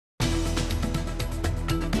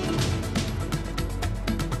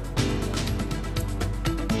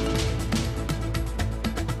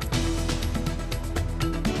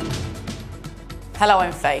Hello,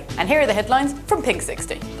 I'm Faye, and here are the headlines from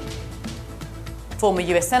Pinksixty. Former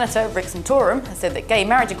US Senator Rick Santorum has said that gay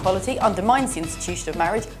marriage equality undermines the institution of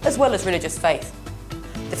marriage as well as religious faith.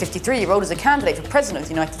 The 53-year-old is a candidate for President of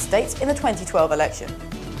the United States in the 2012 election.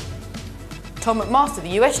 MacMaster,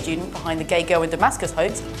 the US student behind the gay girl in Damascus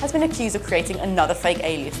hoax, has been accused of creating another fake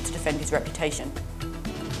alias to defend his reputation.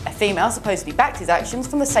 A female supposedly backed his actions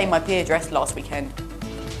from the same IP address last weekend.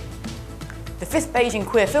 The 5th Beijing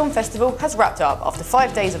Queer Film Festival has wrapped up after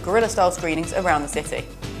 5 days of guerrilla-style screenings around the city.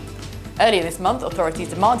 Earlier this month, authorities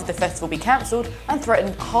demanded the festival be cancelled and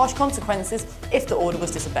threatened harsh consequences if the order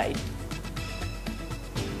was disobeyed.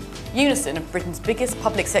 UNISON, Britain's biggest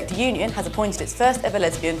public sector union, has appointed its first ever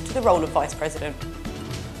lesbian to the role of Vice President.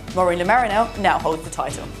 Maureen Le Marinel now holds the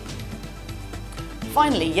title.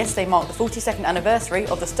 Finally, yesterday marked the 42nd anniversary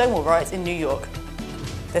of the Stonewall riots in New York.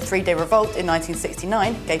 The 3-day revolt in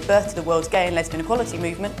 1969 gave birth to the world's gay and lesbian equality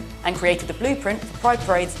movement and created the blueprint for pride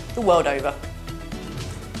parades the world over.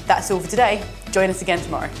 That's all for today. Join us again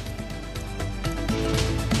tomorrow.